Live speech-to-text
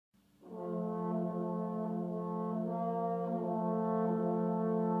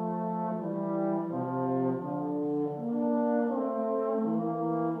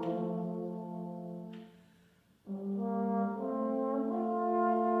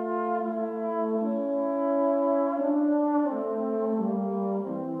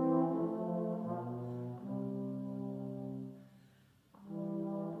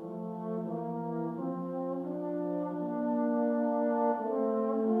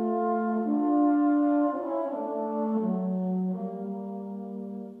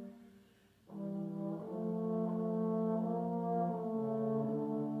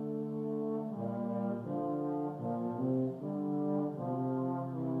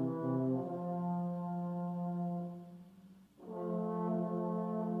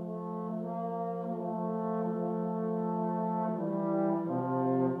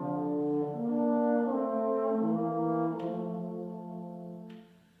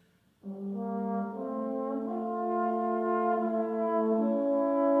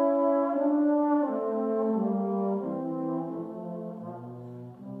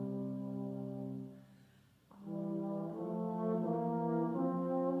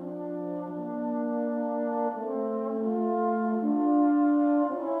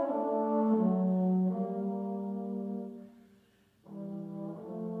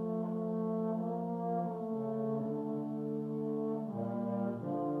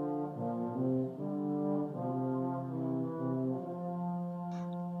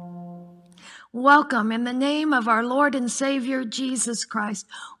Welcome in the name of our Lord and Savior, Jesus Christ.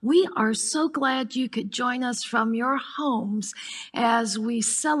 We are so glad you could join us from your homes as we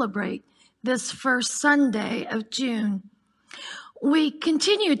celebrate this first Sunday of June. We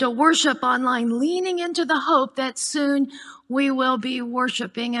continue to worship online, leaning into the hope that soon we will be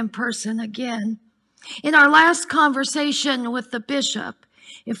worshiping in person again. In our last conversation with the bishop,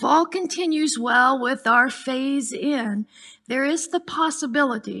 if all continues well with our phase in, there is the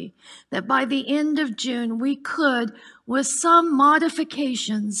possibility that by the end of June, we could, with some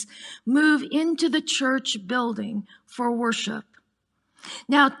modifications, move into the church building for worship.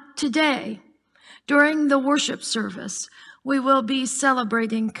 Now, today, during the worship service, we will be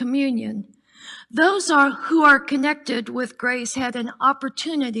celebrating communion. Those who are connected with Grace had an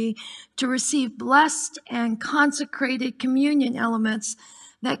opportunity to receive blessed and consecrated communion elements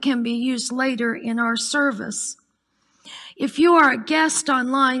that can be used later in our service. If you are a guest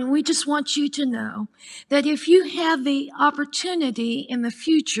online, we just want you to know that if you have the opportunity in the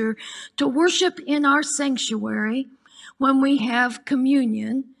future to worship in our sanctuary when we have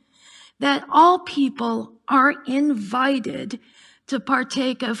communion, that all people are invited to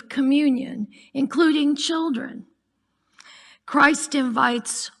partake of communion, including children. Christ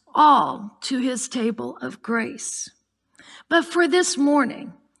invites all to his table of grace. But for this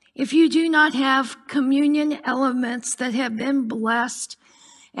morning, if you do not have communion elements that have been blessed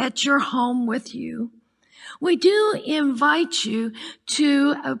at your home with you, we do invite you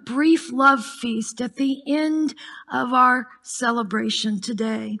to a brief love feast at the end of our celebration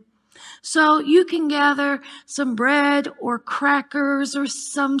today. So you can gather some bread or crackers or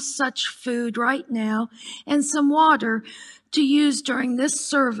some such food right now and some water to use during this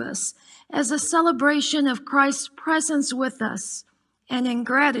service as a celebration of Christ's presence with us and in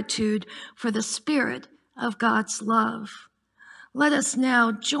gratitude for the Spirit of God's love. Let us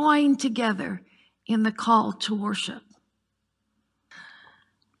now join together in the call to worship.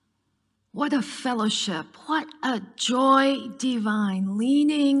 What a fellowship, what a joy divine,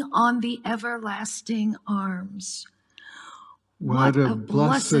 leaning on the everlasting arms. What a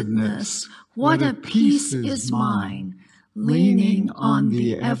blessedness, what a peace is mine, leaning on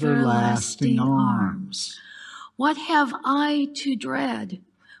the everlasting arms. What have I to dread?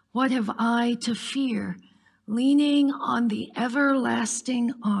 What have I to fear? Leaning on the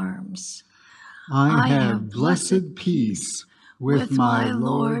everlasting arms. I have blessed peace with my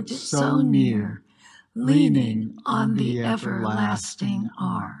Lord so near, leaning on the everlasting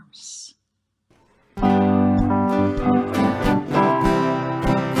arms.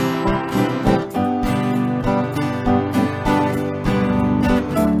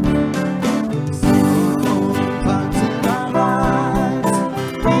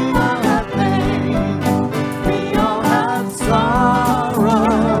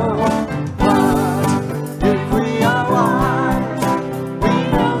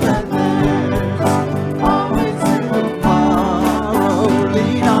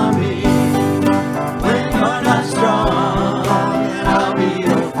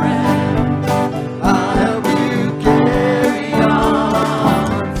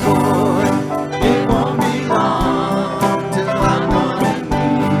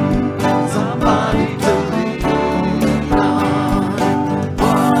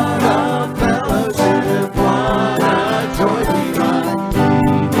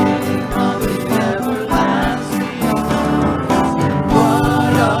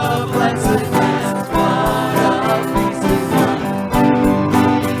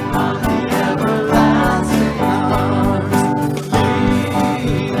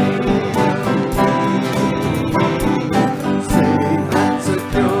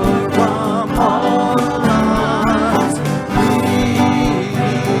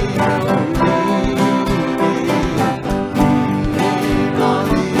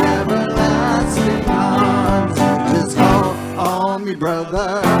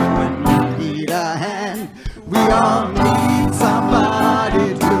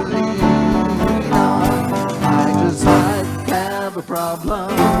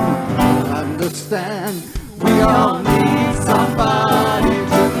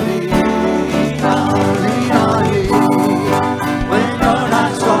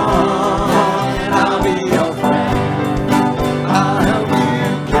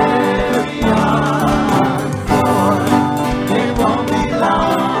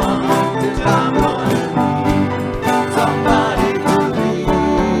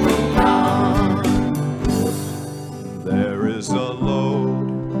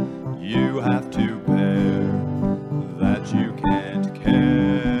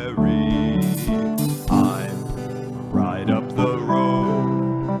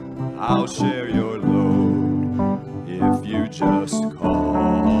 I'll share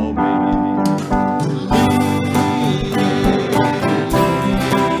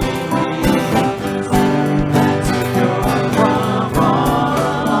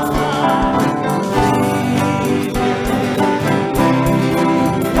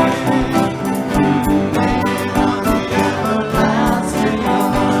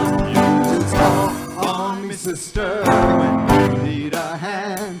sister, when you need a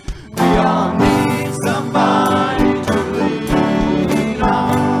hand. We all need somebody to lean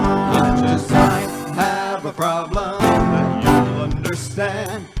on. I just might have a problem that you'll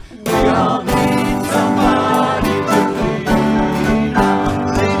understand. We all need somebody to lean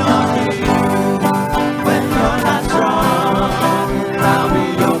on. Lean on me when you're not strong, and I'll be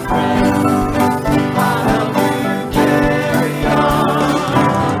your friend. I'll help you carry on.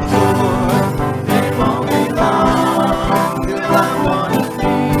 For it won't be long till I want to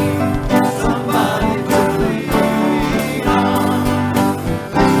be somebody to lean on. Lean on,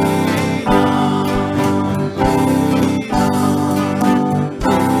 lean on, lean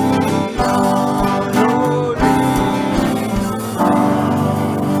on, oh,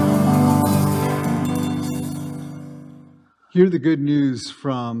 Hear the good news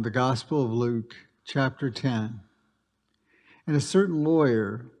from the Gospel of Luke, chapter 10. And a certain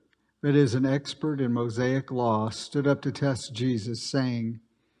lawyer, that is an expert in Mosaic law, stood up to test Jesus, saying,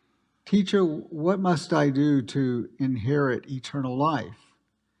 "Teacher, what must I do to inherit eternal life?"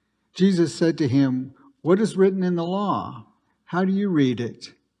 Jesus said to him, "What is written in the law? How do you read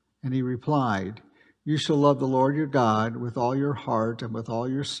it?" And he replied, "You shall love the Lord your God with all your heart and with all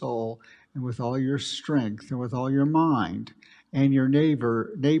your soul and with all your strength and with all your mind, and your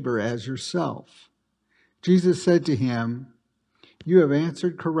neighbor as yourself." Jesus said to him, "You have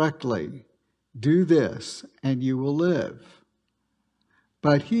answered correctly. Do this, and you will live."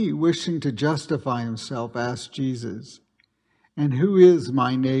 But he, wishing to justify himself, asked Jesus, "And who is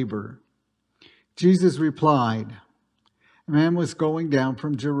my neighbor?" Jesus replied, "A man was going down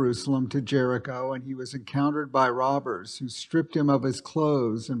from Jerusalem to Jericho, and he was encountered by robbers who stripped him of his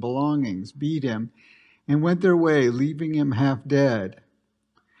clothes and belongings, beat him, and went their way, leaving him half dead.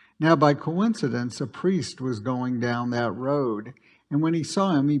 Now, by coincidence, a priest was going down that road, and when he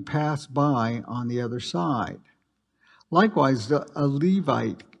saw him, he passed by on the other side. Likewise, a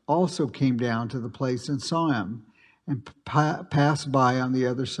Levite also came down to the place and saw him, and passed by on the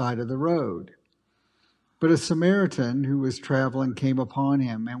other side of the road. But a Samaritan who was traveling came upon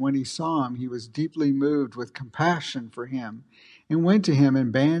him, and when he saw him, he was deeply moved with compassion for him, and went to him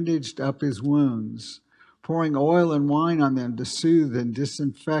and bandaged up his wounds, pouring oil and wine on them to soothe and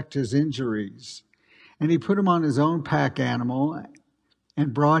disinfect his injuries. And he put him on his own pack animal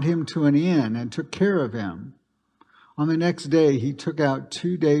and brought him to an inn and took care of him. On the next day, he took out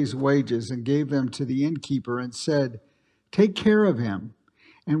 2 days' wages and gave them to the innkeeper and said, "Take care of him,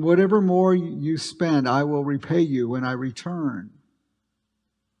 and whatever more you spend, I will repay you when I return."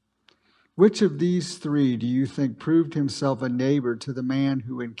 Which of these three do you think proved himself a neighbor to the man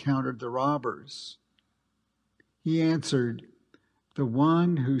who encountered the robbers? He answered, "The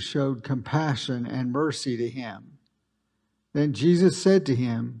one who showed compassion and mercy to him." Then Jesus said to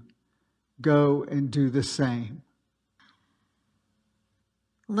him, "Go and do the same."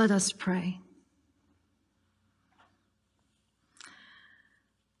 Let us pray.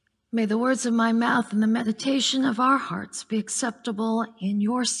 May the words of my mouth and the meditation of our hearts be acceptable in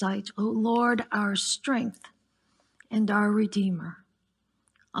your sight, O Lord, our strength and our Redeemer.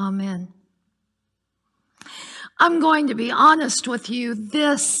 Amen. I'm going to be honest with you.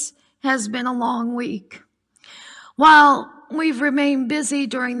 This has been a long week. While we've remained busy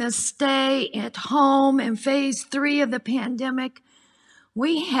during this stay at home and phase 3 of the pandemic,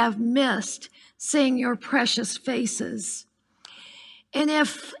 we have missed seeing your precious faces. And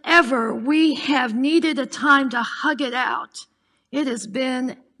if ever we have needed a time to hug it out, it has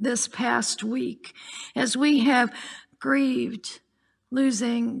been this past week as we have grieved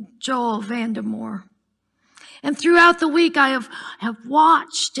losing Joel Vandemore. And throughout the week, I have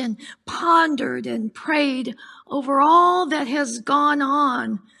watched and pondered and prayed over all that has gone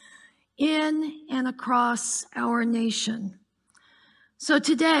on in and across our nation. So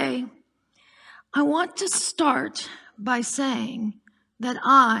today, I want to start by saying that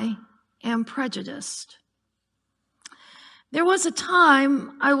I am prejudiced. There was a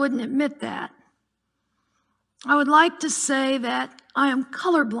time I wouldn't admit that. I would like to say that I am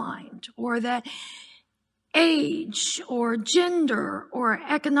colorblind, or that age or gender or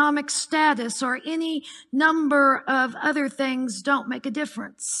economic status or any number of other things don't make a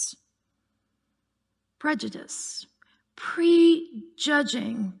difference. Prejudice,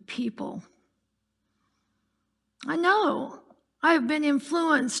 prejudging people. I know I have been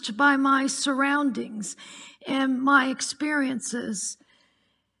influenced by my surroundings and my experiences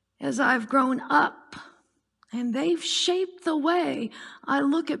as I've grown up, and they've shaped the way I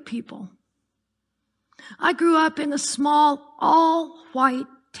look at people. I grew up in a small, all-white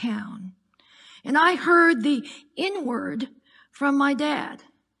town, and I heard the N-word from my dad.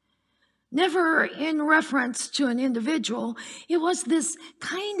 never in reference to an individual. It was this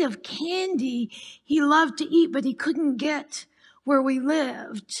kind of candy he loved to eat, but he couldn't get where we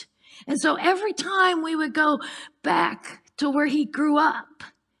lived. And so every time we would go back to where he grew up,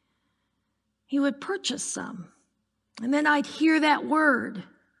 he would purchase some. And then I'd hear that word.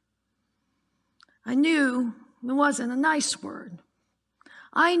 I knew it wasn't a nice word.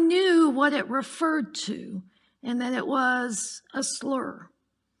 I knew what it referred to, and that it was a slur.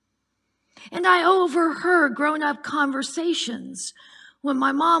 And I overheard grown-up conversations when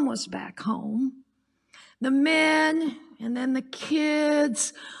my mom was back home. The men and then the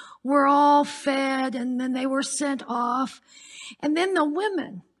kids were all fed, and then they were sent off. And then the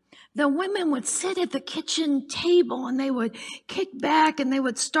women would sit at the kitchen table, and they would kick back and they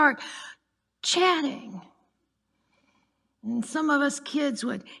would start chatting. And some of us kids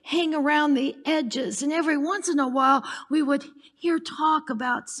would hang around the edges, and every once in a while we would hear talk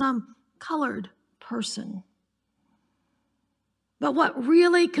about some colored person. But what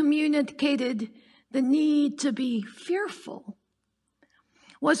really communicated the need to be fearful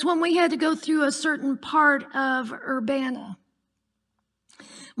was when we had to go through a certain part of Urbana.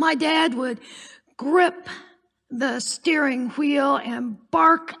 My dad would grip the steering wheel and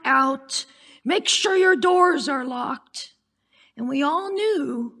bark out, "Make sure your doors are locked." And we all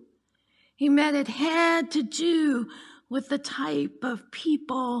knew he meant it had to do with the type of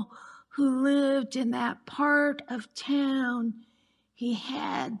people who lived in that part of town he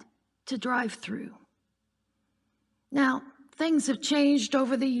had to drive through. Now, things have changed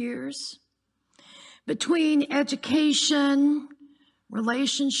over the years. Between education,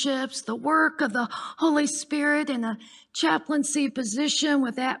 relationships, the work of the Holy Spirit, and a chaplaincy position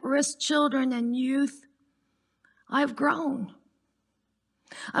with at-risk children and youth, I've grown.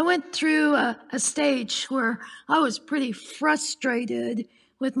 I went through a stage where I was pretty frustrated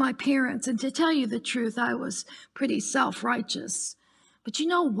with my parents. And to tell you the truth, I was pretty self-righteous. But you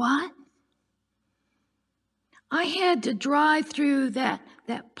know what? I had to drive through that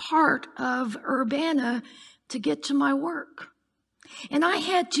part of Urbana to get to my work. And I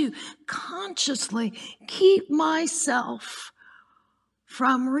had to consciously keep myself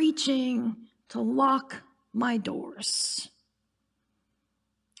from reaching to lock my doors.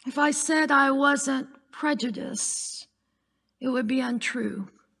 If I said I wasn't prejudiced, it would be untrue.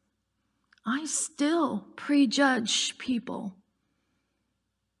 I still prejudge people.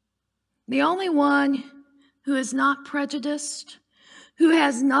 The only one who is not prejudiced, who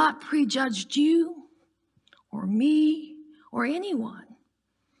has not prejudged you or me or anyone,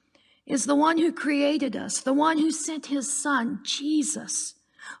 is the one who created us, the one who sent his son, Jesus,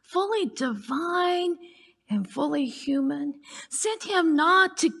 fully divine and fully human, sent him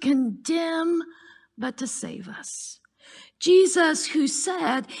not to condemn, but to save us. Jesus, who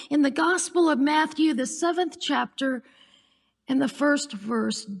said in the Gospel of Matthew, the 7th chapter and the 1st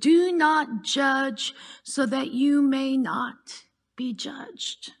verse, "Do not judge so that you may not be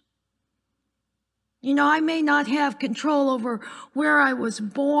judged." You know, I may not have control over where I was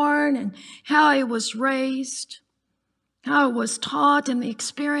born and how I was raised, how I was taught, and the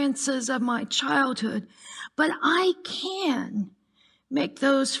experiences of my childhood, but I can make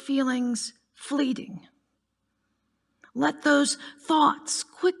those feelings fleeting. Let those thoughts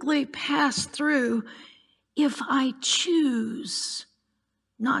quickly pass through if I choose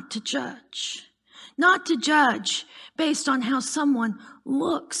not to judge. Not to judge based on how someone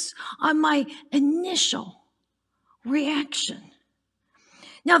looks, on my initial reaction.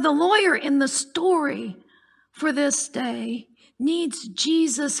 Now, the lawyer in the story for this day needs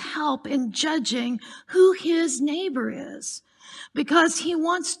Jesus' help in judging who his neighbor is, because he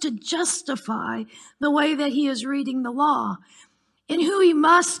wants to justify the way that he is reading the law and who he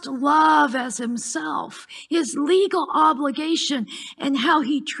must love as himself, his legal obligation, and how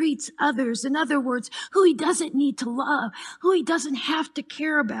he treats others. In other words, who he doesn't need to love, who he doesn't have to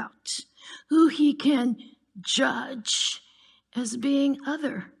care about, who he can judge as being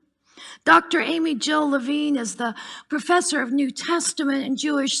other. Dr. Amy Jill Levine is the professor of New Testament and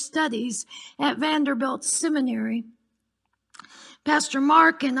Jewish Studies at Vanderbilt Seminary. Pastor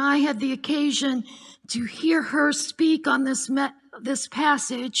Mark and I had the occasion to hear her speak on this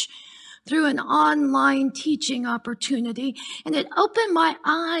passage through an online teaching opportunity, and it opened my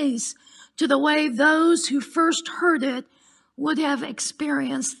eyes to the way those who first heard it would have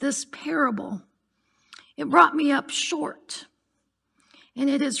experienced this parable. It brought me up short, and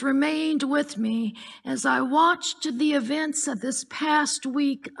it has remained with me as I watched the events of this past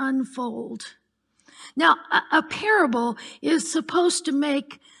week unfold. Now, a parable is supposed to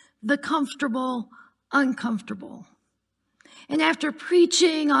make the comfortable uncomfortable. And after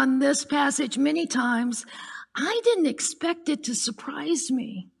preaching on this passage many times, I didn't expect it to surprise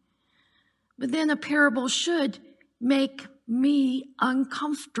me. But then a parable should make me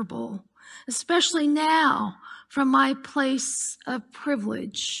uncomfortable, especially now from my place of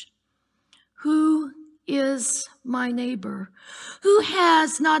privilege. Who is my neighbor? Who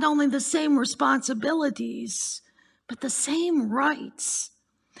has not only the same responsibilities, but the same rights?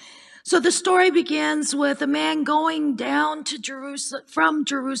 So the story begins with a man going down to from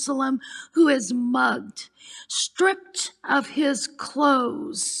Jerusalem who is mugged, stripped of his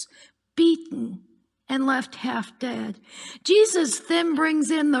clothes, beaten, and left half dead. Jesus then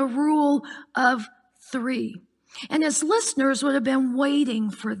brings in the rule of 3. And his listeners would have been waiting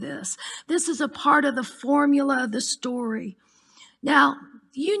for this. This is a part of the formula of the story. Now,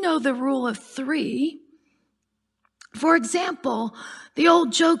 you know the rule of 3. For example, the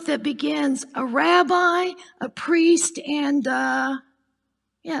old joke that begins, a rabbi, a priest, and a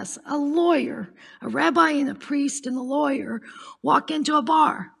lawyer. A rabbi and a priest and a lawyer walk into a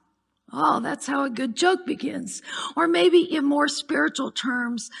bar. Oh, that's how a good joke begins. Or maybe in more spiritual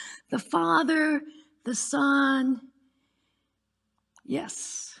terms, the Father, the Son,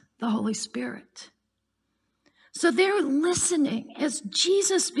 yes, the Holy Spirit. So they're listening as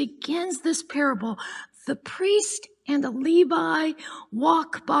Jesus begins this parable. The priest and a Levi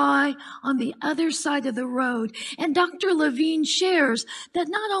walk by on the other side of the road. And Dr. Levine shares that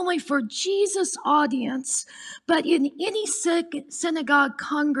not only for Jesus' audience, but in any synagogue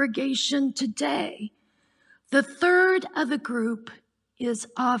congregation today, the third of the group is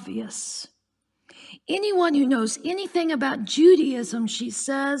obvious. Anyone who knows anything about Judaism, she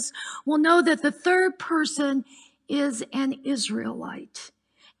says, will know that the third person is an Israelite,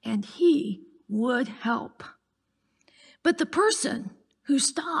 and he would help. But the person who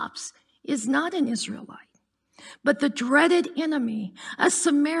stops is not an Israelite, but the dreaded enemy, a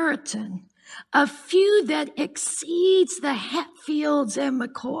Samaritan, a feud that exceeds the Hatfields and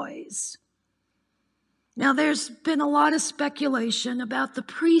McCoys. Now, there's been a lot of speculation about the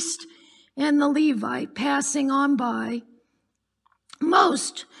priest and the Levite passing on by.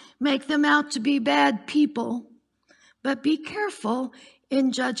 Most make them out to be bad people, but be careful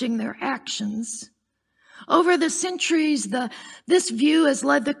in judging their actions. Over the centuries, this view has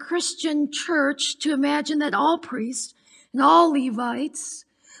led the Christian church to imagine that all priests and all Levites,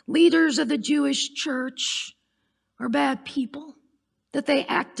 leaders of the Jewish church, are bad people, that they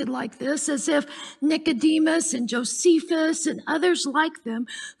acted like this, as if Nicodemus and Josephus and others like them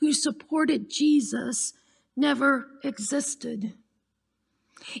who supported Jesus never existed.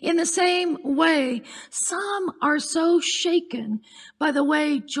 In the same way, some are so shaken by the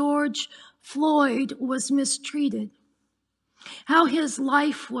way George Floyd was mistreated, how his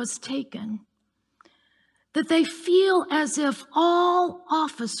life was taken, that they feel as if all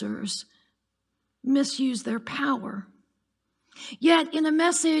officers misuse their power. Yet in a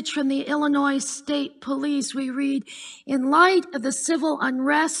message from the Illinois State Police, we read, in light of the civil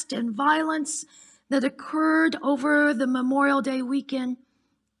unrest and violence that occurred over the Memorial Day weekend,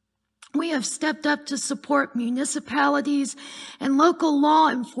 we have stepped up to support municipalities and local law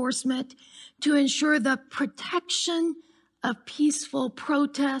enforcement to ensure the protection of peaceful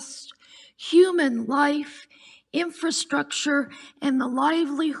protest, human life, infrastructure, and the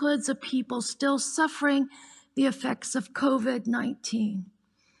livelihoods of people still suffering the effects of COVID-19.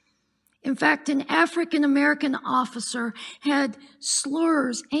 In fact, an African-American officer had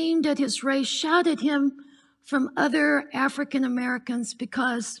slurs aimed at his race, shouted at him from other African-Americans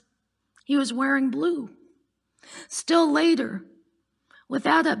because he was wearing blue. Still later,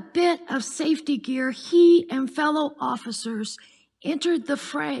 without a bit of safety gear, he and fellow officers entered the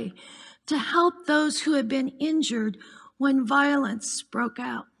fray to help those who had been injured when violence broke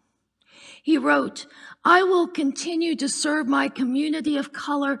out. He wrote, I will continue to serve my community of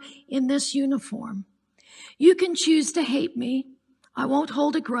color in this uniform. You can choose to hate me. I won't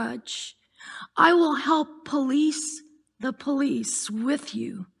hold a grudge. I will help police the police with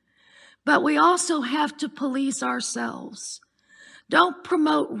you. But we also have to police ourselves. Don't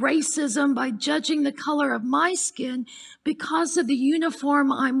promote racism by judging the color of my skin because of the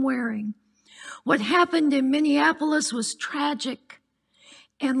uniform I'm wearing. What happened in Minneapolis was tragic,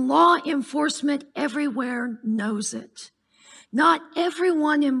 and law enforcement everywhere knows it. Not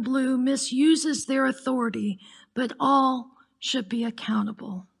everyone in blue misuses their authority, but all should be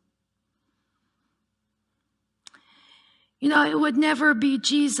accountable. You know, it would never be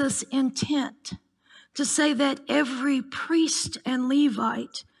Jesus' intent to say that every priest and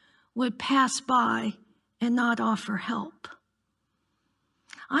Levite would pass by and not offer help.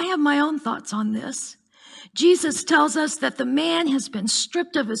 I have my own thoughts on this. Jesus tells us that the man has been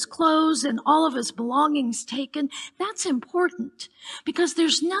stripped of his clothes and all of his belongings taken. That's important because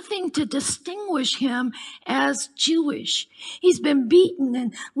there's nothing to distinguish him as Jewish. He's been beaten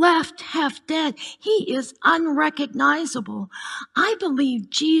and left half dead. He is unrecognizable. I believe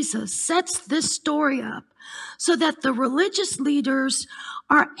Jesus sets this story up so that the religious leaders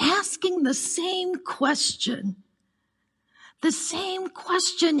are asking the same question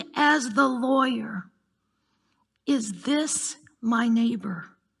as the lawyer. Is this my neighbor?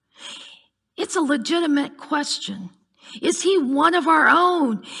 It's a legitimate question. Is he one of our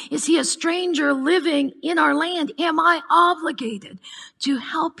own? Is he a stranger living in our land? Am I obligated to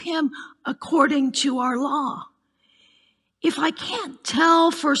help him according to our law? If I can't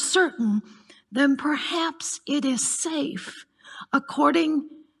tell for certain, then perhaps it is safe, according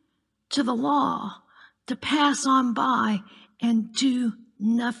to the law, to pass on by and do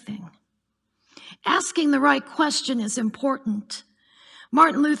nothing. Asking the right question is important.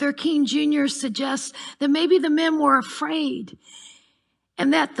 Martin Luther King Jr. suggests that maybe the men were afraid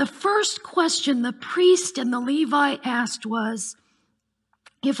and that the first question the priest and the Levite asked was,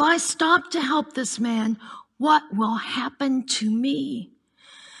 if I stop to help this man, what will happen to me?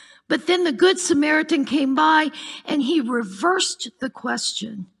 But then the Good Samaritan came by and he reversed the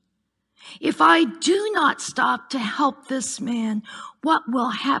question. If I do not stop to help this man, what will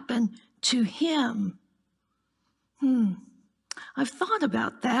happen to him? I've thought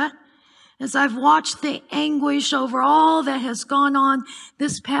about that as I've watched the anguish over all that has gone on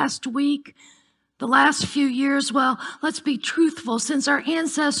this past week, the last few years. Well, let's be truthful. Since our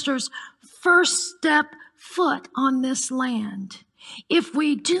ancestors first stepped foot on this land, if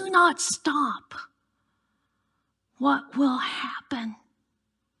we do not stop, what will happen?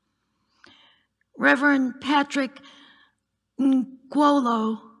 Reverend Patrick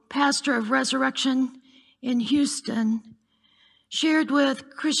Ngwolo, pastor of Resurrection in Houston, shared with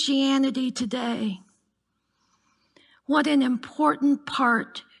Christianity Today what an important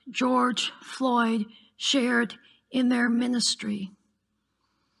part George Floyd shared in their ministry.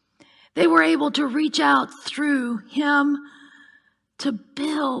 They were able to reach out through him to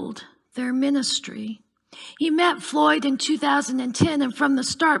build their ministry. He met Floyd in 2010, and from the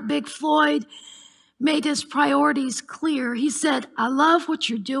start, Big Floyd made his priorities clear. He said, I love what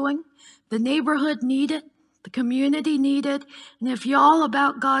you're doing. The neighborhood need it. The community need it. And if you're all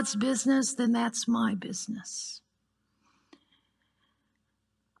about God's business, then that's my business.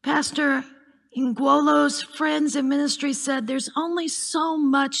 Pastor Ngwolo's friends in ministry said there's only so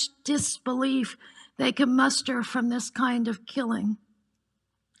much disbelief they can muster from this kind of killing.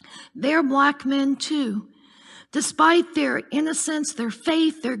 They're black men too. Despite their innocence, their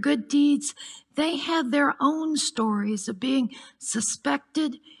faith, their good deeds, they had their own stories of being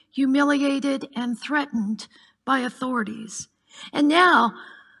suspected, humiliated, and threatened by authorities. And now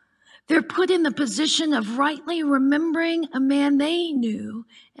they're put in the position of rightly remembering a man they knew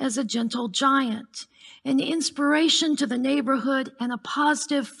as a gentle giant, an inspiration to the neighborhood and a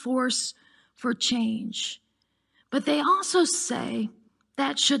positive force for change. But they also say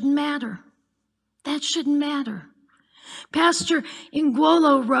that shouldn't matter. That shouldn't matter. Pastor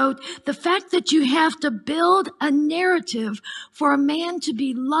Ngwolo wrote, the fact that you have to build a narrative for a man to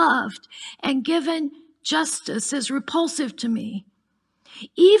be loved and given justice is repulsive to me.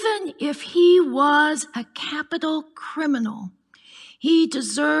 Even if he was a capital criminal, he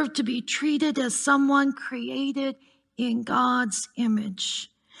deserved to be treated as someone created in God's image.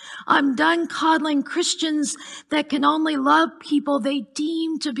 I'm done coddling Christians that can only love people they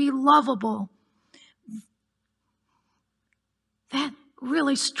deem to be lovable. That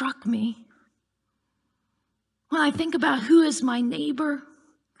really struck me. When I think about who is my neighbor,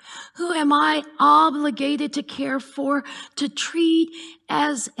 who am I obligated to care for, to treat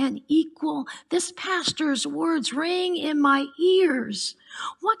as an equal, this pastor's words ring in my ears.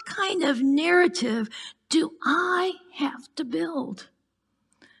 What kind of narrative do I have to build?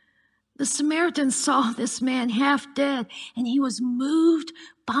 The Samaritan saw this man half dead, and he was moved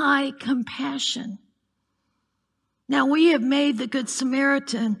by compassion. Now, we have made the Good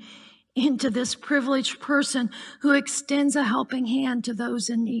Samaritan into this privileged person who extends a helping hand to those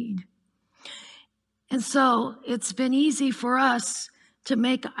in need. And so it's been easy for us to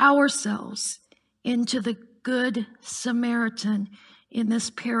make ourselves into the Good Samaritan in this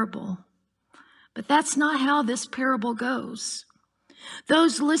parable. But that's not how this parable goes.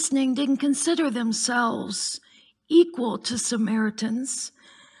 Those listening didn't consider themselves equal to Samaritans.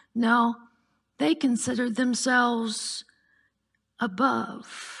 No, they considered themselves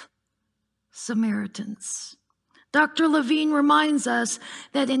above Samaritans. Dr. Levine reminds us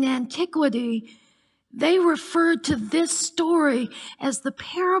that in antiquity, They referred to this story as the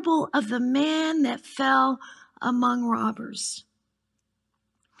parable of the man that fell among robbers.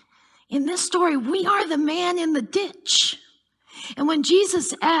 In this story, we are the man in the ditch. And when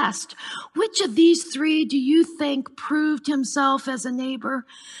Jesus asked, which of these three do you think proved himself as a neighbor?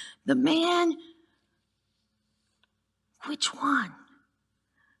 The man, which one?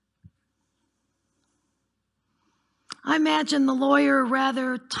 I imagine the lawyer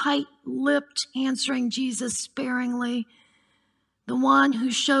rather tight-lipped, answering Jesus sparingly, the one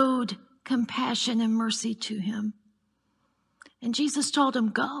who showed compassion and mercy to him. And Jesus told him,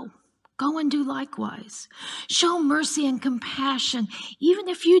 go and do likewise. Show mercy and compassion, even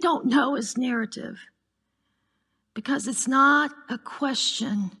if you don't know his narrative, because it's not a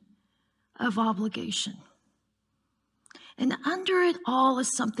question of obligation. And under it all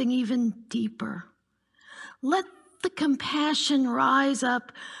is something even deeper. Let the compassion rise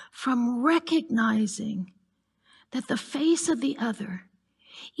up from recognizing that the face of the other,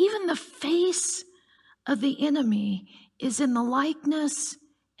 even the face of the enemy, is in the likeness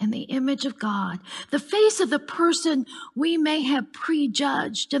and the image of God. The face of the person we may have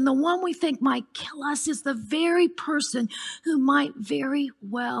prejudged and the one we think might kill us is the very person who might very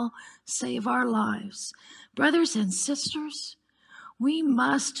well save our lives. Brothers and sisters, we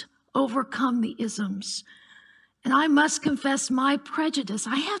must overcome the isms. And I must confess my prejudice.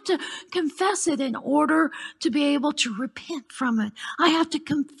 I have to confess it in order to be able to repent from it. I have to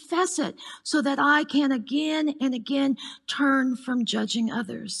confess it so that I can again and again turn from judging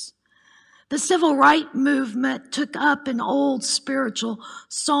others. The civil rights movement took up an old spiritual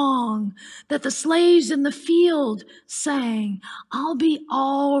song that the slaves in the field sang, I'll be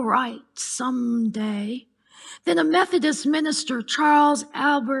all right someday. Then a Methodist minister, Charles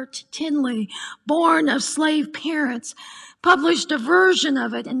Albert Tindley, born of slave parents, published a version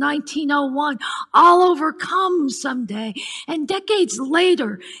of it in 1901, I'll overcome someday. And decades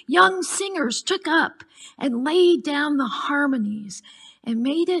later, young singers took up and laid down the harmonies and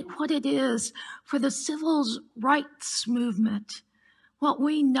made it what it is for the civil rights movement, what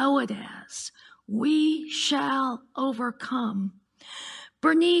we know it as. We shall overcome.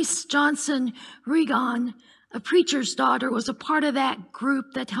 Bernice Johnson Regan, a preacher's daughter, was a part of that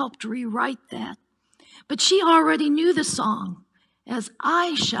group that helped rewrite that. But she already knew the song as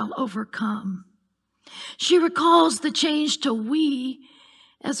I shall overcome. She recalls the change to we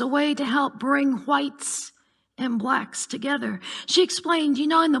as a way to help bring whites and blacks together. She explained,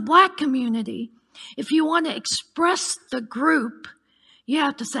 in the black community, if you want to express the group, you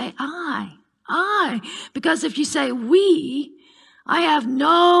have to say I. Because if you say we, I have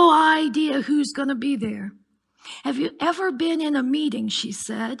no idea who's going to be there. Have you ever been in a meeting, she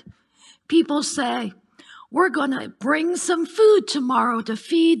said? People say, we're going to bring some food tomorrow to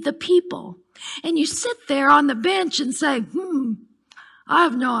feed the people. And you sit there on the bench and say, I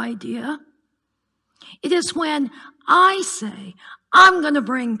have no idea. It is when I say, I'm going to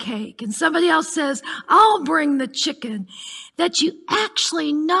bring cake, and somebody else says, I'll bring the chicken, that you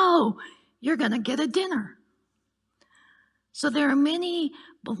actually know you're going to get a dinner. So there are many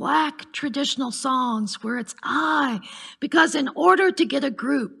black traditional songs where it's I, because in order to get a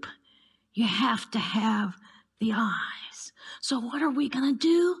group, you have to have the I's. So what are we going to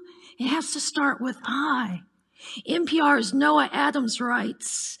do? It has to start with I. NPR's Noah Adams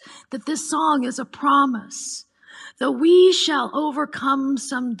writes that this song is a promise that we shall overcome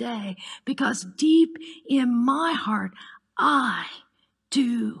someday, because deep in my heart, I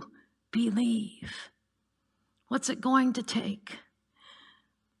do believe. What's it going to take?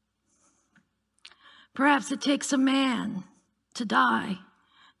 Perhaps it takes a man to die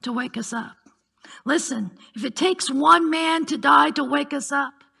to wake us up. Listen, if it takes one man to die to wake us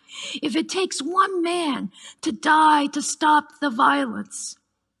up, if it takes one man to die to stop the violence,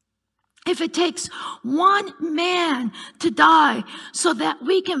 if it takes one man to die so that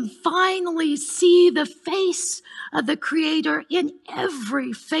we can finally see the face of the Creator in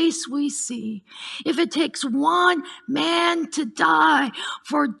every face we see, if it takes one man to die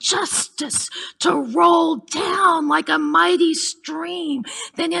for justice to roll down like a mighty stream,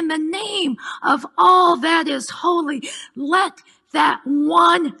 then in the name of all that is holy, let that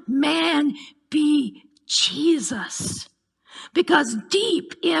one man be Jesus. Because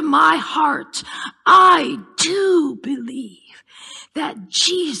deep in my heart, I do believe that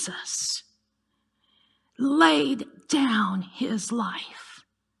Jesus laid down his life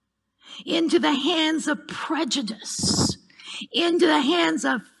into the hands of prejudice, into the hands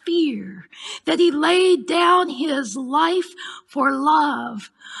of fear, that he laid down his life for love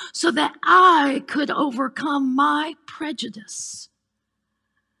so that I could overcome my prejudice.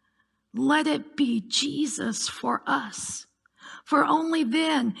 let it be Jesus for us. For only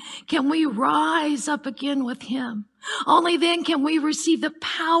then can we rise up again with him. Only then can we receive the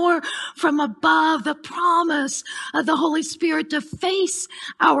power from above, the promise of the Holy Spirit to face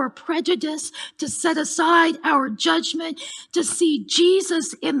our prejudice, to set aside our judgment, to see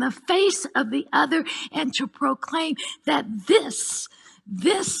Jesus in the face of the other, and to proclaim that this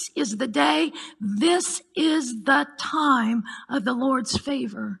is the day, this is the time of the Lord's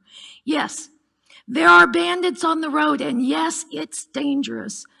favor. Yes, there are bandits on the road, and yes, it's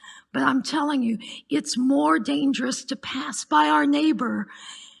dangerous. But I'm telling you, it's more dangerous to pass by our neighbor.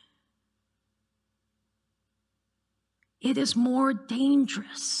 It is more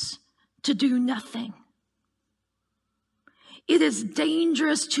dangerous to do nothing. It is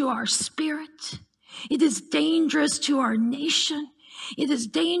dangerous to our spirit. It is dangerous to our nation. It is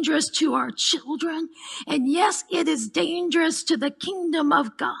dangerous to our children. And yes, it is dangerous to the kingdom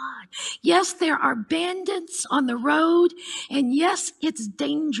of God. Yes, there are bandits on the road. And yes, it's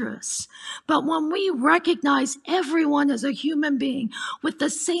dangerous. But when we recognize everyone as a human being with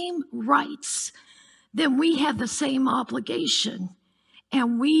the same rights, then we have the same obligation.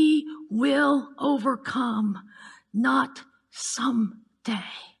 And we will overcome, not someday,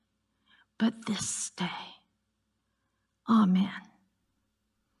 but this day. Amen.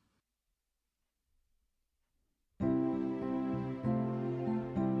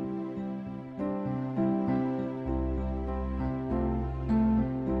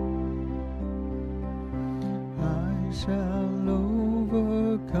 I shall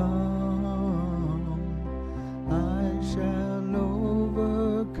overcome. I shall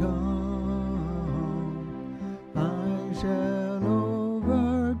overcome. I shall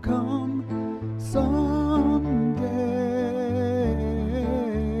overcome someday.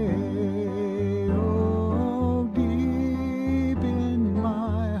 Oh, deep in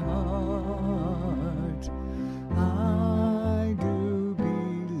my heart, I do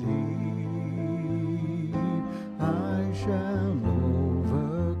believe I shall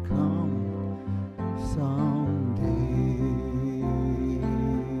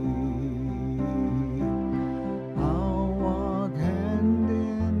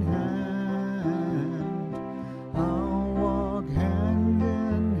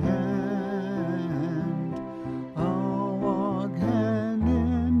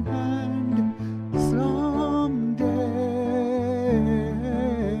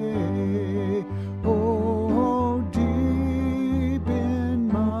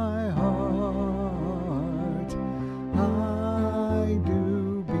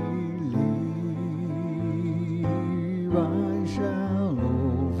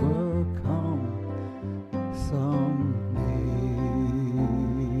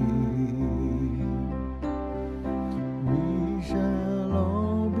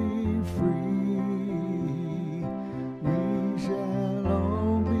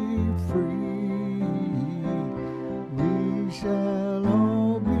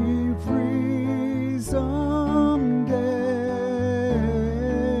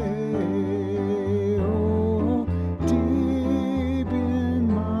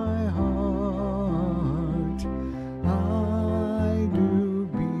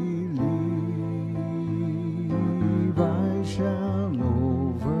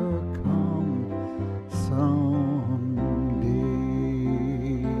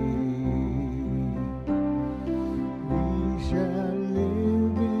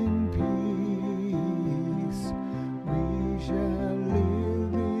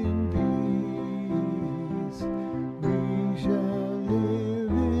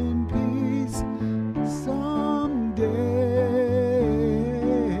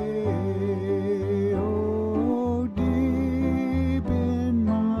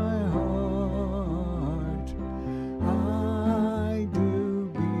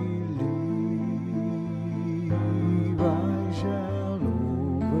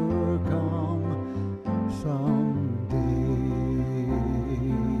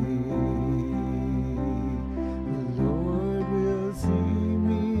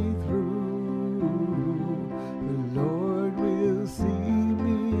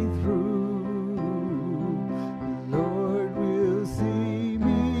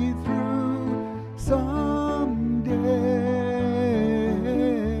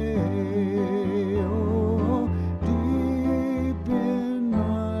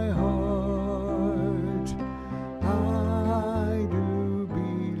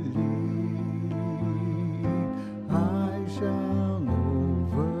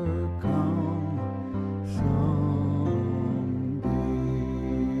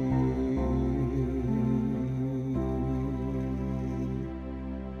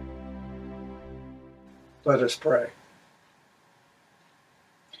Let us pray.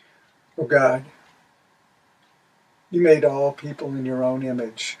 O God, you made all people in your own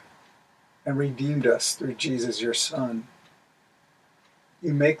image and redeemed us through Jesus, your Son.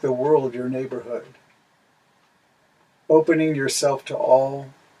 You make the world your neighborhood. Opening yourself to all,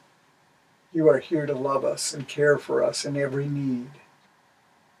 you are here to love us and care for us in every need.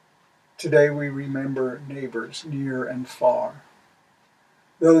 Today we remember neighbors near and far,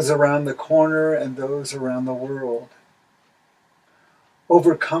 those around the corner and those around the world.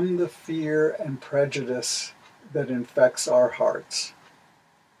 Overcome the fear and prejudice that infects our hearts.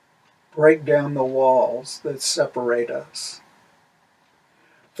 Break down the walls that separate us.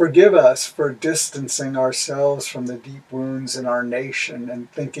 Forgive us for distancing ourselves from the deep wounds in our nation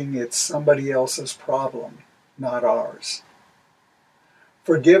and thinking it's somebody else's problem, not ours.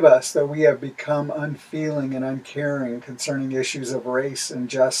 Forgive us that we have become unfeeling and uncaring concerning issues of race and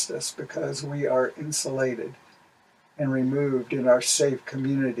justice because we are insulated and removed in our safe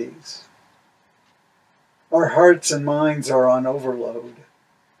communities. Our hearts and minds are on overload.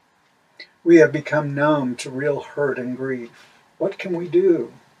 We have become numb to real hurt and grief. What can we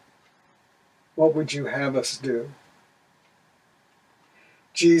do? What would you have us do?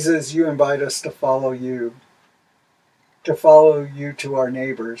 Jesus, you invite us to follow you to our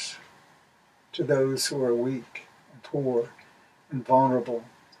neighbors, to those who are weak and poor and vulnerable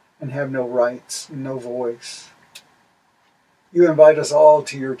and have no rights and no voice. You invite us all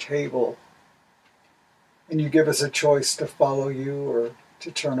to your table, and you give us a choice to follow you or to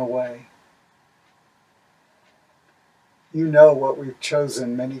turn away. You know what we've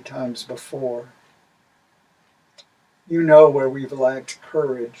chosen many times before. You know where we've lacked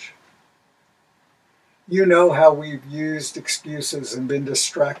courage. You know how we've used excuses and been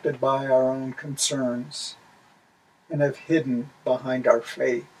distracted by our own concerns and have hidden behind our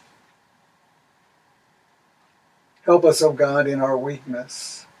faith. Help us, O God, in our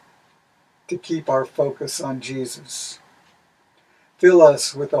weakness to keep our focus on Jesus. Fill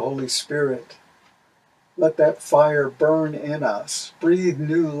us with the Holy Spirit. Let that fire burn in us. Breathe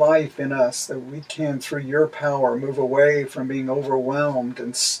new life in us that we can, through your power, move away from being overwhelmed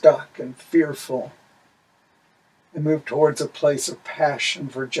and stuck and fearful and move towards a place of passion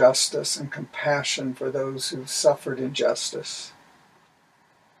for justice and compassion for those who've suffered injustice.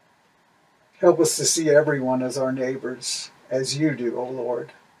 Help us to see everyone as our neighbors, as you do, O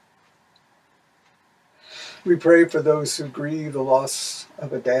Lord. We pray for those who grieve the loss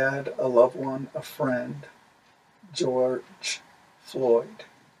of a dad, a loved one, a friend, George Floyd.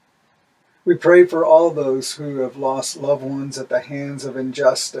 We pray for all those who have lost loved ones at the hands of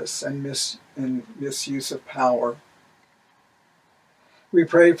injustice and misuse of power. We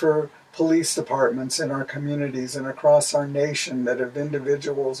pray for police departments in our communities and across our nation that have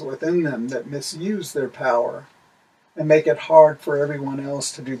individuals within them that misuse their power and make it hard for everyone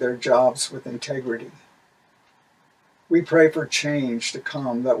else to do their jobs with integrity. We pray for change to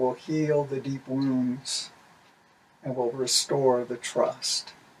come that will heal the deep wounds and will restore the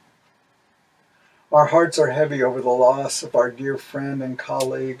trust. Our hearts are heavy over the loss of our dear friend and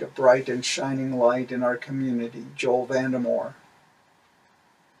colleague, a bright and shining light in our community, Joel Vandemore.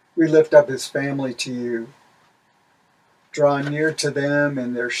 We lift up his family to you. Draw near to them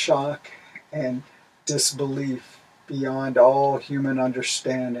in their shock and disbelief beyond all human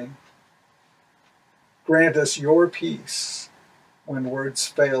understanding. Grant us your peace when words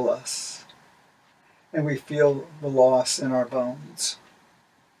fail us and we feel the loss in our bones.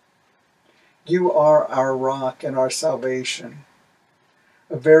 You are our rock and our salvation,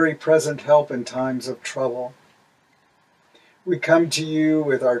 a very present help in times of trouble. We come to you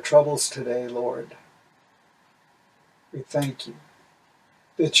with our troubles today, Lord. We thank you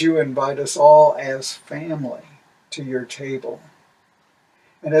that you invite us all as family to your table.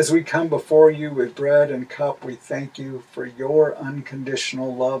 And as we come before you with bread and cup, we thank you for your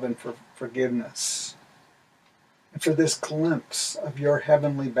unconditional love and for forgiveness, and for this glimpse of your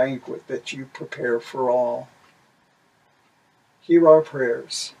heavenly banquet that you prepare for all. Hear our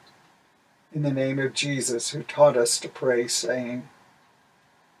prayers in the name of Jesus, who taught us to pray, saying,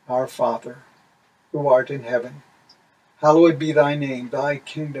 Our Father, who art in heaven, hallowed be thy name. Thy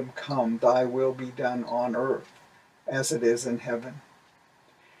kingdom come, thy will be done on earth as it is in heaven.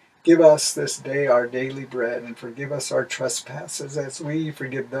 Give us this day our daily bread, and forgive us our trespasses as we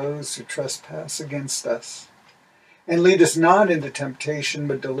forgive those who trespass against us. And lead us not into temptation,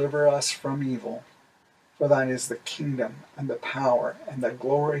 but deliver us from evil. For thine is the kingdom and the power and the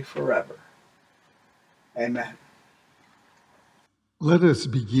glory forever. Amen. Let us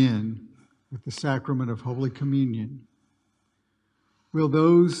begin with the sacrament of Holy Communion. Will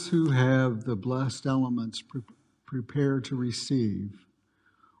those who have the blessed elements prepare to receive?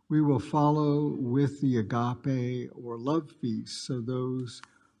 We will follow with the agape or love feast, so those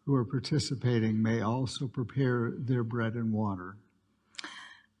who are participating may also prepare their bread and water.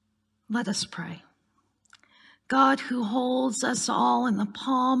 Let us pray. God, who holds us all in the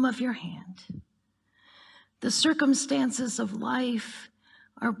palm of your hand, the circumstances of life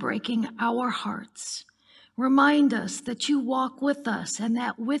are breaking our hearts. Remind us that you walk with us and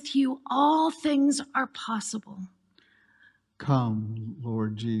that with you all things are possible. Come,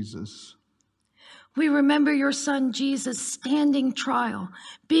 Lord Jesus. We remember your son Jesus standing trial,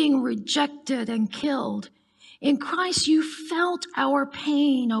 being rejected and killed. In Christ, you felt our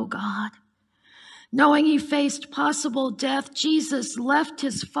pain, O God. Knowing he faced possible death, Jesus left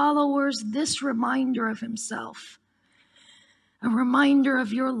his followers this reminder of himself, a reminder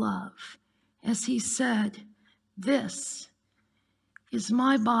of your love, as he said, "This is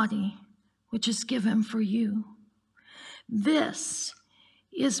my body, which is given for you. This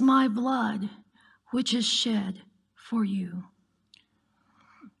is my blood, which is shed for you."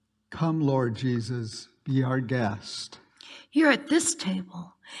 Come, Lord Jesus, be our guest. Here at this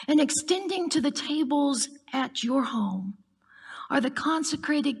table, and extending to the tables at your home, are the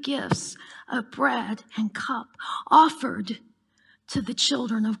consecrated gifts of bread and cup offered to the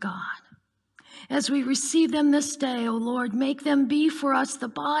children of God. As we receive them this day, O Lord, make them be for us the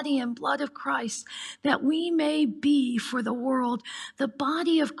body and blood of Christ, that we may be for the world the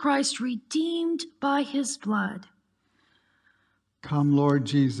body of Christ, redeemed by his blood. Come, Lord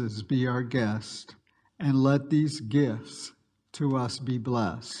Jesus, be our guest, and let these gifts to us be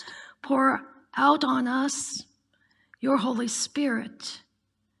blessed. Pour out on us your Holy Spirit,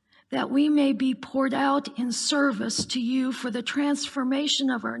 that we may be poured out in service to you for the transformation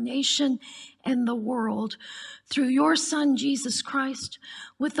of our nation and the world. Through your Son, Jesus Christ,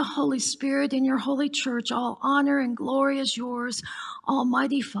 with the Holy Spirit in your holy church, all honor and glory is yours,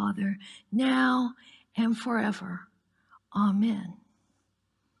 Almighty Father, now and forever. Amen.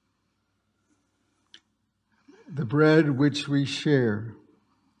 The bread which we share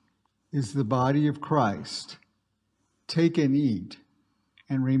is the body of Christ. Take and eat,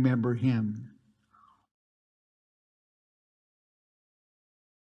 and remember him.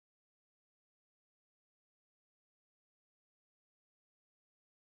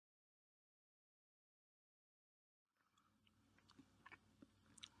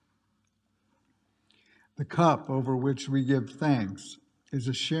 The cup over which we give thanks is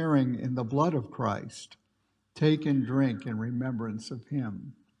a sharing in the blood of Christ. Take and drink in remembrance of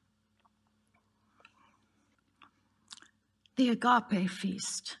him. The agape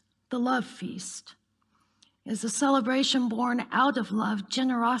feast, the love feast, is a celebration born out of love,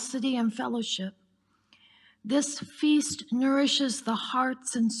 generosity, and fellowship. This feast nourishes the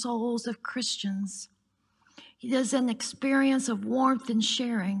hearts and souls of Christians. It is an experience of warmth and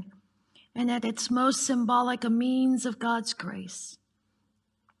sharing, and at its most symbolic, a means of God's grace.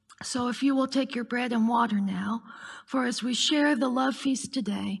 So if you will take your bread and water now, for as we share the love feast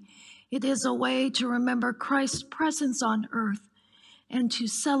today, it is a way to remember Christ's presence on earth and to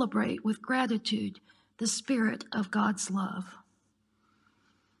celebrate with gratitude the spirit of God's love.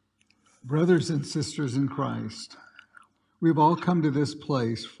 Brothers and sisters in Christ, we've all come to this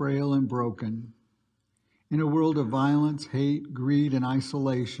place frail and broken, in a world of violence, hate, greed, and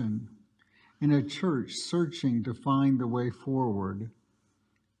isolation, in a church searching to find the way forward.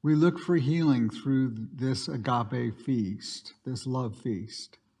 We look for healing through this agape feast, this love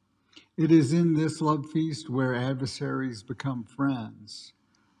feast. It is in this love feast where adversaries become friends,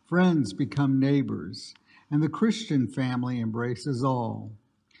 friends become neighbors, and the Christian family embraces all.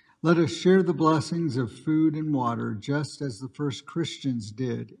 Let us share the blessings of food and water just as the first Christians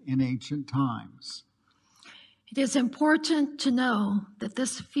did in ancient times. It is important to know that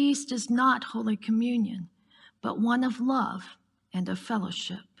this feast is not Holy Communion, but one of love and of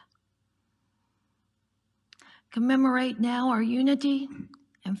fellowship. Commemorate now our unity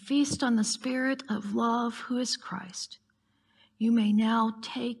and feast on the Spirit of love who is Christ. You may now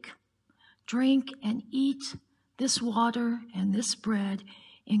take, drink, and eat this water and this bread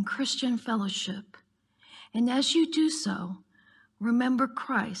in Christian fellowship. And as you do so, remember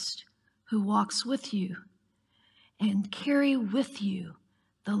Christ who walks with you and carry with you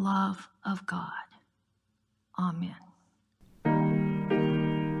the love of God. Amen.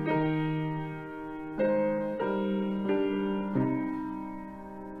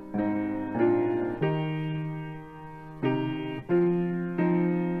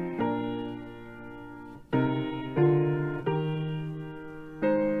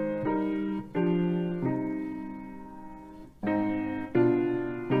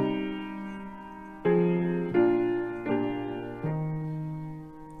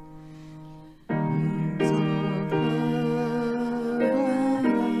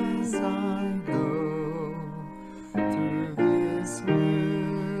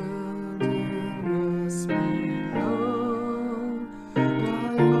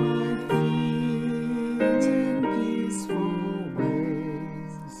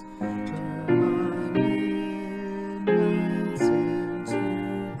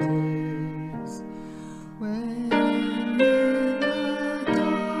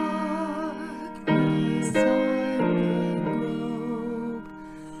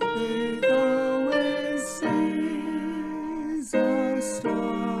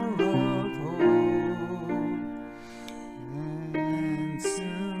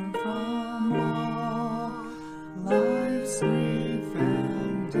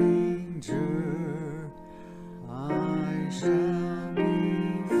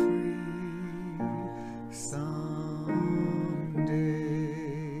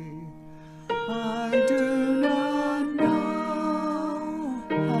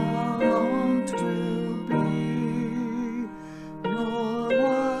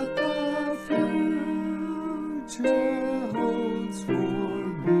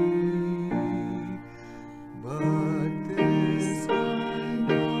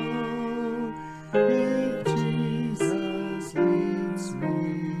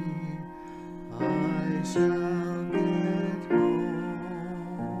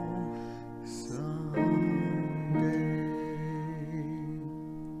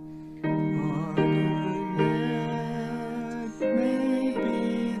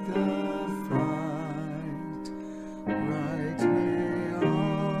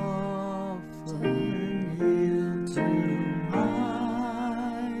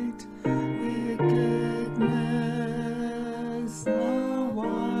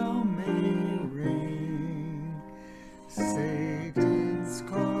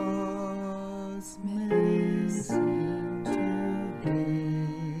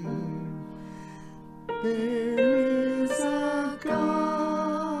 There is a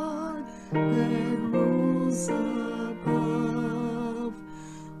God that rules above,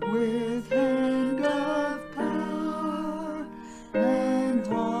 with hand of power and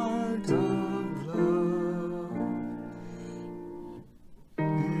heart of love.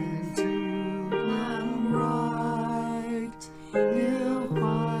 And to am right, he'll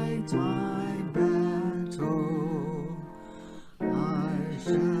fight my battle. I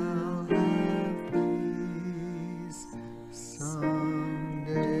shall have peace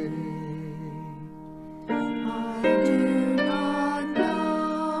someday. I do not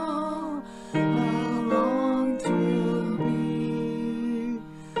know how long 'twill be,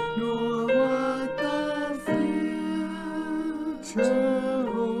 nor what the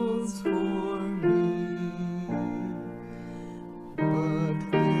future holds for me.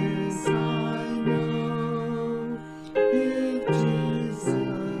 But this I know, if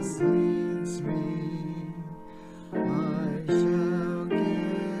Jesus leads me, I shall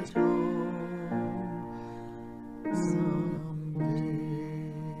get home someday.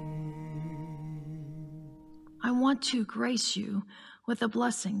 I want to grace you with a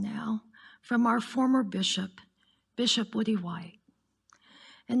blessing now from our former bishop, Bishop Woody White.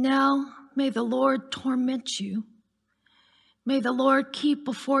 And now may the Lord torment you. May the Lord keep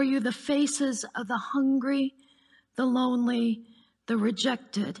before you the faces of the hungry, the lonely, the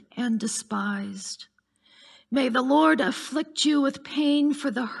rejected, and despised. May the Lord afflict you with pain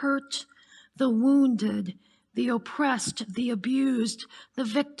for the hurt, the wounded, the oppressed, the abused, the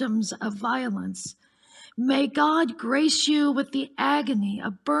victims of violence. May God grace you with the agony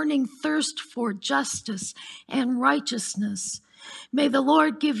of burning thirst for justice and righteousness. May the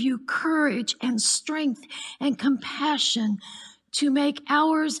Lord give you courage and strength and compassion to make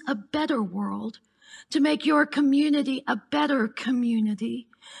ours a better world, to make your community a better community,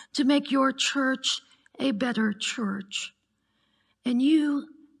 to make your church a better church. And you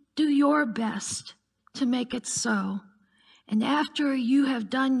do your best to make it so. And after you have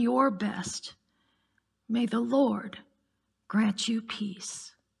done your best, may the Lord grant you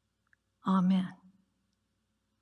peace. Amen.